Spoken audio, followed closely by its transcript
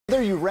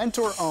you rent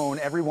or own,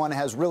 everyone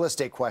has real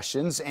estate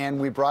questions, and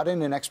we brought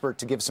in an expert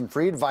to give some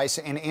free advice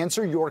and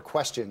answer your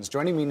questions.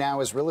 Joining me now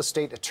is real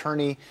estate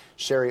attorney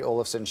Shari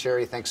Olefson.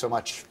 Shari, thanks so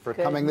much for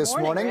coming this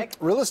morning. Rick.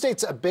 Real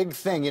estate's a big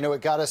thing. You know,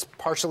 it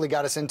partially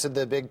got us into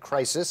the big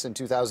crisis in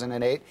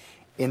 2008.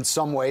 In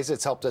some ways,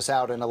 it's helped us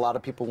out, and a lot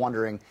of people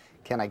wondering,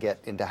 can I get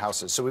into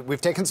houses? So we've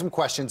taken some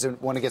questions and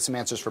want to get some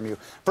answers from you.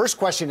 First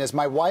question is,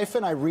 my wife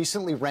and I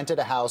recently rented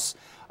a house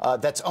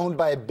that's owned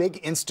by a big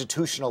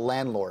institutional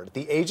landlord.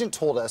 The agent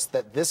told us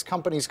that this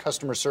company's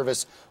customer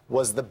service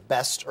was the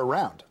best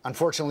around.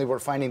 Unfortunately, we're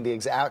finding the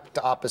exact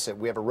opposite.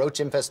 We have a roach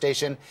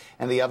infestation,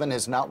 and the oven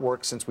has not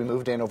worked since we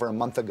moved in over a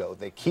month ago.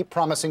 They keep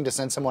promising to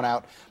send someone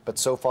out, but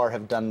so far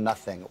have done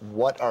nothing.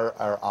 What are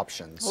our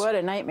options? What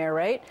a nightmare,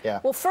 right? Yeah.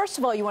 Well, first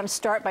of all, you want to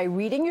start by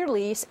reading your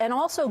lease and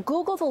also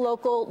Google the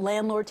local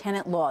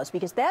landlord-tenant laws,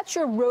 because that's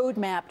your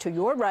roadmap to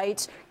your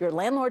rights, your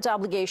landlord's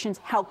obligations,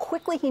 how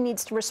quickly he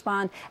needs to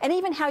respond, and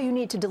even how you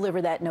need to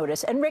deliver that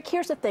notice. And Rick,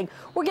 here's the thing.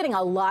 We're getting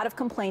a lot of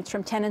complaints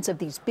from tenants of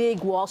these big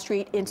Wall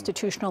Street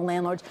institutional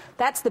landlords.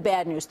 That's the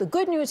bad news. The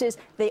good news is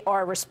they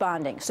are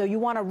responding. So you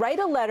want to write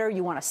a letter,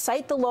 you want to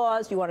cite the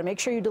laws, you want to make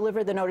sure you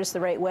deliver the notice the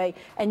right way,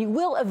 and you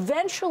will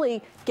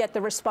eventually get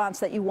the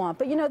response that you want.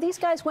 But you know, these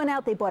guys went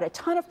out, they bought a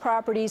ton of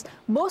properties.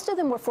 Most of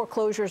them were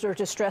foreclosures or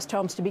distressed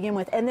homes to begin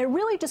with, and they're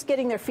really just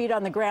getting their feet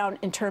on the ground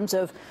in terms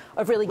of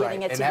really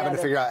getting it together. And having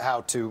to figure out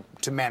how to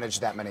manage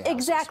that many houses.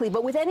 Exactly.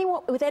 But with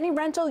any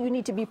rental, you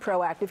need to be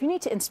proactive. You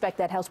need to inspect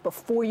that house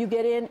before you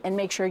get in and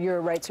make sure your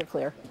rights are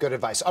clear. Good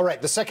advice. All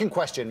right, the second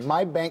question.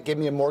 My bank gave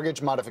me a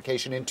mortgage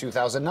modification in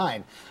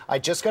 2009. I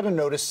just got a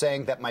notice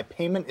saying that my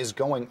payment is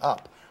going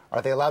up.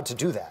 Are they allowed to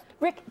do that?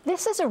 Rick,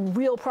 this is a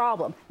real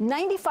problem.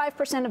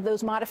 95% of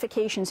those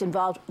modifications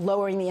involved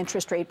lowering the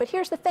interest rate. But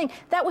here's the thing.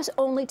 That was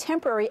only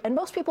temporary, and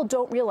most people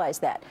don't realize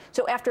that.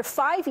 So after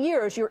 5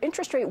 years, your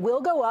interest rate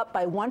will go up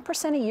by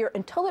 1% a year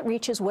until it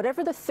reaches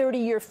whatever the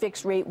 30-year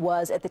fixed rate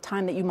was at the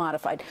time that you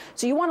modified.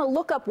 So you want to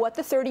look up what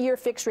the 30-year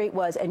fixed rate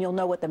was, and you'll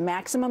know what the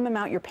maximum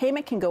amount your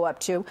payment can go up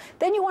to.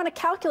 Then you want to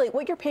calculate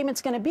what your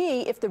payment's going to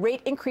be if the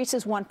rate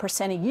increases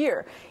 1% a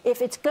year.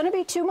 If it's going to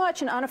be too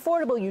much and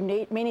unaffordable, you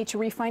may need to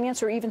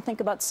refinance or even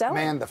think about selling.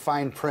 Man, the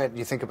fine print,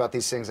 you think about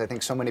these things, I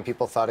think so many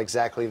people thought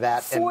exactly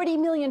that. 40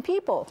 million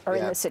people are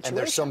in this situation. And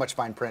there's so much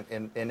fine print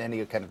in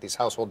any kind of these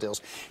household deals.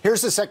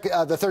 Here's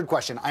the third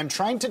question. I'm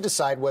trying to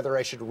decide whether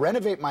I should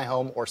renovate my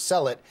home or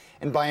sell it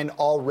and buy an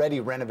already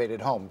renovated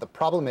home. The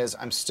problem is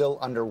I'm still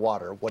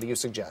underwater. What do you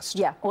suggest?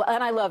 Yeah, well,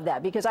 and I love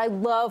that because I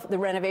love the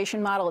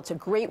renovation model. It's a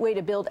great way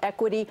to build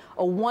equity,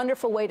 a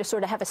wonderful way to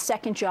sort of have a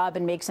second job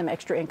and make some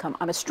extra income.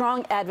 I'm a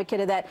strong advocate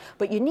of that,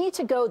 but you need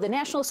to go, the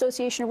National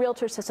Association of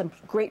Realtors has some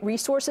great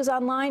resources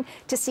online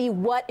to see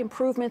what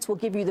improvements will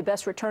give you the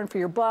best return for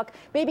your buck.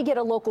 Maybe get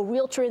a local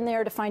realtor in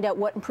there to find out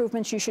what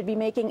improvements you should be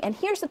making. And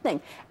here's the thing.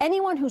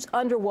 Anyone who's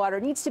underwater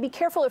needs to be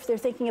careful if they're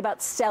thinking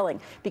about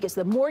selling, because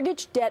the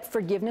Mortgage Debt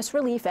Forgiveness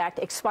Relief Act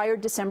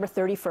expired December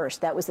 31st.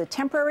 That was the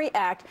temporary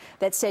act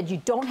that said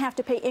you don't have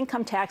to pay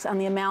income tax on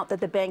the amount that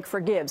the bank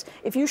forgives.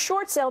 If you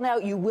short sell now,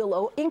 you will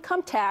owe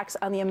income tax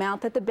on the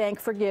amount that the bank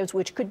forgives,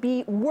 which could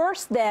be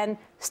worse than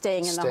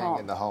staying in the home. Staying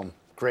in the home.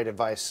 Great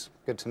advice.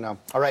 Good to know.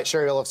 All right,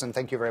 Shari Olefson,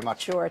 thank you very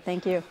much. Sure,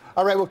 thank you.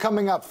 All right, well,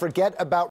 coming up, forget about